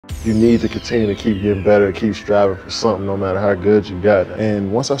You need to continue to keep getting better, keep striving for something no matter how good you got.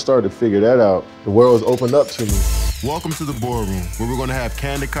 And once I started to figure that out, the world was opened up to me. Welcome to the Boardroom, where we're going to have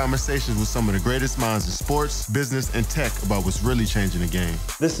candid conversations with some of the greatest minds in sports, business, and tech about what's really changing the game.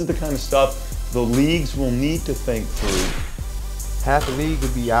 This is the kind of stuff the leagues will need to think through. Half the league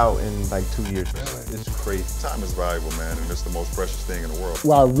would be out in like 2 years. It's crazy. Time is valuable, man, and it's the most precious thing in the world.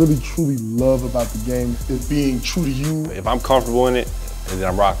 What I really, truly love about the game is being true to you. If I'm comfortable in it, and then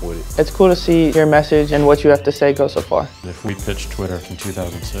I'm rocking with it. It's cool to see your message and what you have to say go so far. If we pitched Twitter in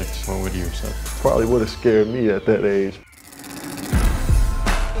 2006, what would you have said? Probably would have scared me at that age.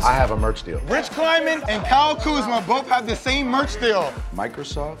 I have a merch deal. Rich Kleiman and Kyle Kuzma both have the same merch deal.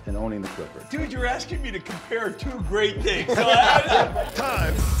 Microsoft and owning the Clippers. Dude, you're asking me to compare two great things.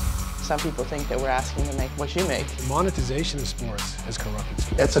 Time. Some people think that we're asking to make what you make. Monetization of sports has corrupted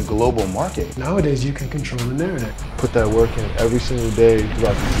sports. That's a global market. Nowadays, you can control the narrative. Put that work in every single day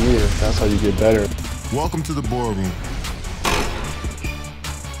throughout the year. That's how you get better. Welcome to the Boardroom,